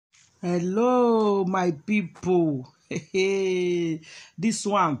Hello, my people. This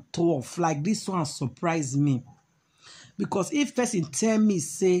one tough. Like this one surprised me. Because if person tell me,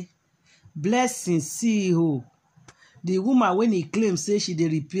 say, blessing CEO, the woman when he claims say she dey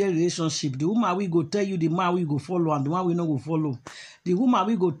repair relationship, the woman we go tell you the man we go follow and the one we not go follow. The woman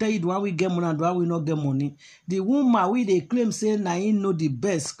we go tell you the one we get money and the one we not get money. The woman we they claim say na he know the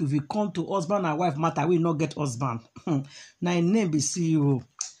best if you come to husband and wife matter we not get husband. Na him name be CEO.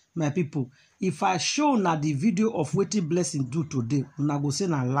 My people, if I show na the video of wetin blessing do today, una go say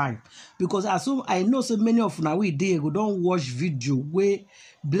na lie. Because I know so many of una we dey go don't watch video where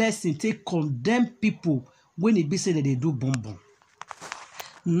blessing take condemn people when it be said that they do bomb.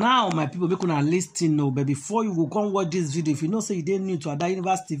 Now, my people, make una listen no, but before you go come watch this video, if you know say you didn't new to Ada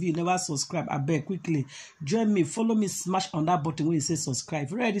Universe TV, you never subscribe, I beg quickly join me, follow me, smash on that button when you say subscribe.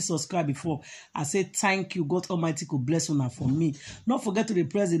 If you already subscribe before, I say thank you. God Almighty could bless una for me. Don't forget to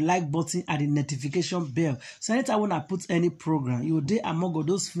press the like button and the notification bell. So anytime when I put any program, you will be among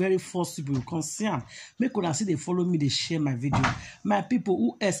those very first people concerned. Make una see they follow me, they share my video. My people,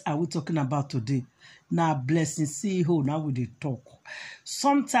 who else are we talking about today? Now, Blessing CEO, now we dey talk.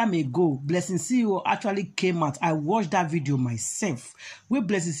 Some time ago, Blessing CEO actually came out. I watched that video myself. Where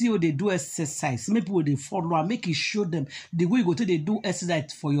Blessing CEO, they do exercise. Maybe people they follow and make it show them the way you go to they do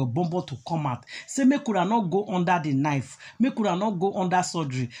exercise for your bumble to come out. Say, make could not go under the knife. Make could not go under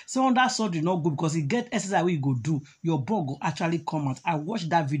surgery. So under surgery not good because it get exercise where you go do. Your bum go actually come out. I watched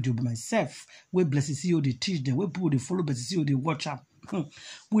that video myself. Where Blessing CEO, they teach them. Where people they follow Blessing CEO, they watch up.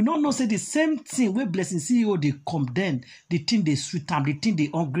 We don't know say the same thing where Blessing CEO they condemn the thing they sweet time, the thing they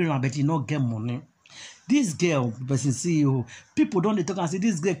hungry but you not get money. This girl, Blessing CEO, people don't they talk and say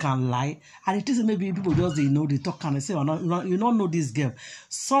this girl can lie, and it is maybe people just they know they talk and they say, oh, you don't know this girl.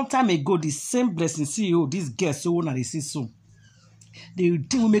 Some time ago, the same Blessing CEO, this girl so when they see so, the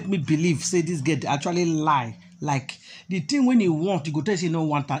thing will make me believe say this girl actually lie. Like the thing when you want, you go tell you no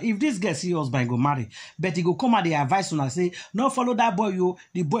want time. If this girl see your husband go marry, but he go come and the advice and say, no follow that boy, you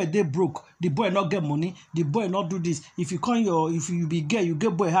the boy they broke, the boy not get money, the boy not do this. If you come if you be gay, you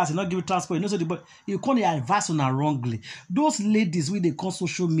get boy house and not give you transport, you know so the boy you come the advice on wrongly. Those ladies with they come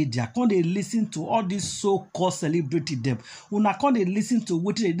social media, come they listen to all these so-called celebrity them. Una come they listen to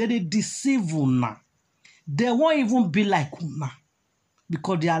what they deceive una. They won't even be like una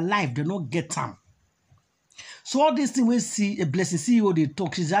because they are alive, they not get time. So all these things we see a Blessing CEO they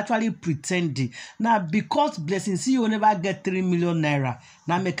talk, she's actually pretending. Now because Blessing CEO never get 3 million naira,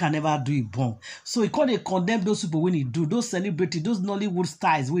 now make her never do it bomb. So he can't condemn those people when he do, those celebrities, those Nollywood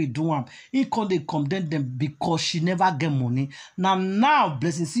stars when he do them. He can't condemn them because she never get money. Now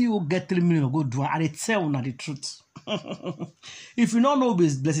Blessing CEO get 3 million go do and they tell her the truth. If you don't know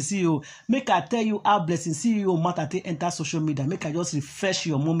Blessing CEO, make I tell you how Blessing CEO matter to enter social media. Make I just refresh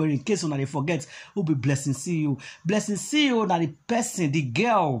your memory in case you forget who be Blessing CEO. Blessing CEO na the person, the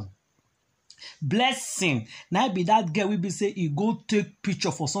girl. Blessing now be that girl we be say he go take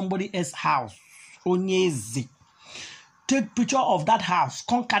picture for somebody else's house. Onyezi. Take picture of that house,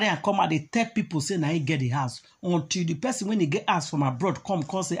 come carry and come out. They tell people say now he get the house until the person when he get house from abroad come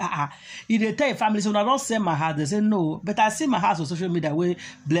say if they tell your family so I don't sell my house, they say no, but I see my house on social media where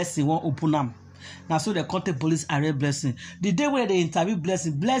Blessing won't open them. Now so they contact police arrest Blessing. The day where they interview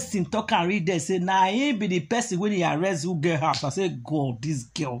Blessing talk and read there say nah he be the person when he arrest who get house. I say God, this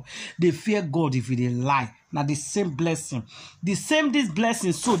girl they fear God if they lie. Now the same Blessing, the same this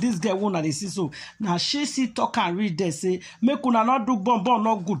Blessing. So this girl won't they see so now she see talk and read there say make una not do bomb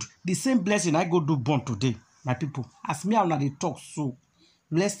not good. The same Blessing I go do bomb today, my people. As me and they talk so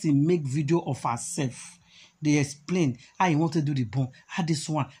Blessing make video of herself. They explain how he want to do the bomb, how this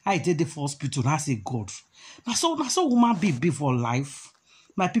one, how he did the for hospital. I say God. Now so woman be for life.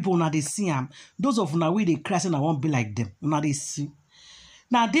 My people now they see him. Those of now we they cry and I won't be like them. Now they see.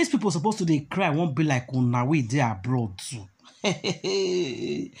 Now these people supposed to they cry won't be like una we they abroad too.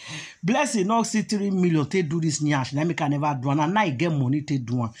 Blessing not see 3 million to do this nyash. Now make I never do one. And now he get money to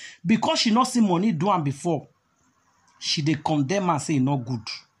do one. Because she not see money do one before. She they condemn and say not good.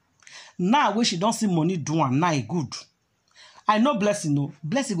 Now when she don't see money do one, now it good. I know Blessing no.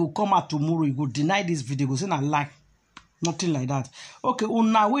 Blessing will come out tomorrow. You go deny this video. Go say na lie. Nothing like that. Okay,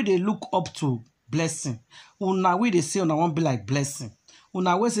 una way they look up to Blessing. Una way they say una won't be like Blessing.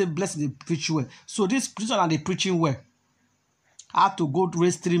 Una way say Blessing they preach well. So this preacher are they preaching well. I have to go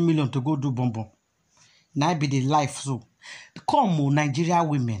raise 3 million to go do bonbon. Now be the life so. Come on, Nigerian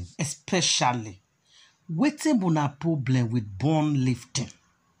women, especially. Waiting on a problem with bone lifting.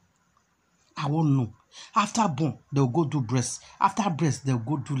 I won't know. After bone, they'll go do breast. After breast, they'll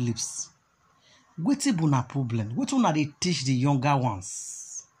go do lips. Waiting on a problem. What one are they teach the younger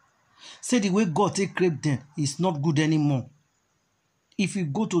ones? Say the way God take create them is not good anymore. If you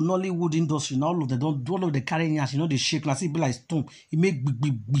go to Nollywood industry, now all of them don't all of the carrying ass, you know, they shake like it be like stone. It make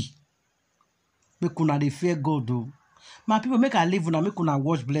big. Make una dey fear God though. My people, make I live una, make una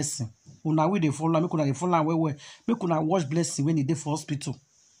watch blessing. Una we dey follow, make una dey follow well. Make una watch blessing when he dey for hospital.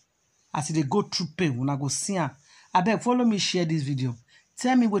 As they go through pain, una go see her. I beg, follow me, share this video.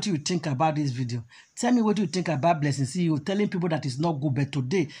 Tell me what you think about this video. Tell me what you think about Blessing CEO telling people that it's not good, but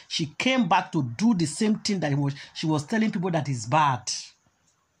today she came back to do the same thing that she was telling people that is bad.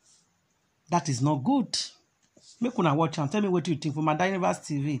 That is not good. Make una watch and tell me what you think. For my Universe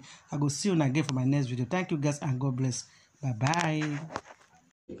TV, I go see you again for my next video. Thank you guys and God bless. Bye-bye.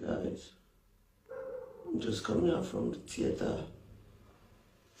 Hey guys, I'm just coming out from the theater.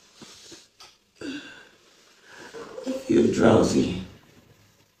 I feel drowsy.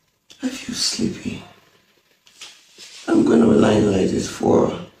 I feel sleepy. I'm gonna lie like this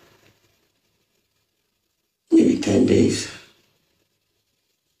for maybe 10 days.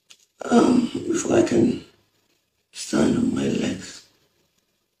 Before I can stand on my legs.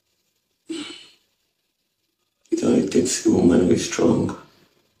 It only takes a woman who is strong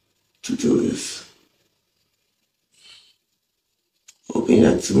to do this. Hoping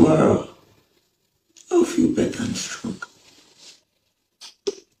that tomorrow I'll feel better and strong.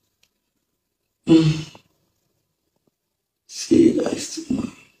 See you guys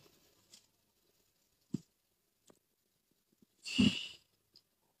tomorrow.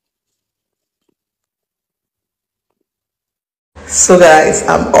 So guys,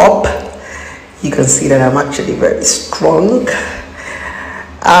 I'm up. You can see that I'm actually very strong.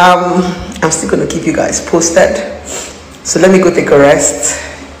 I'm still going to keep you guys posted. So let me go take a rest,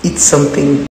 eat something.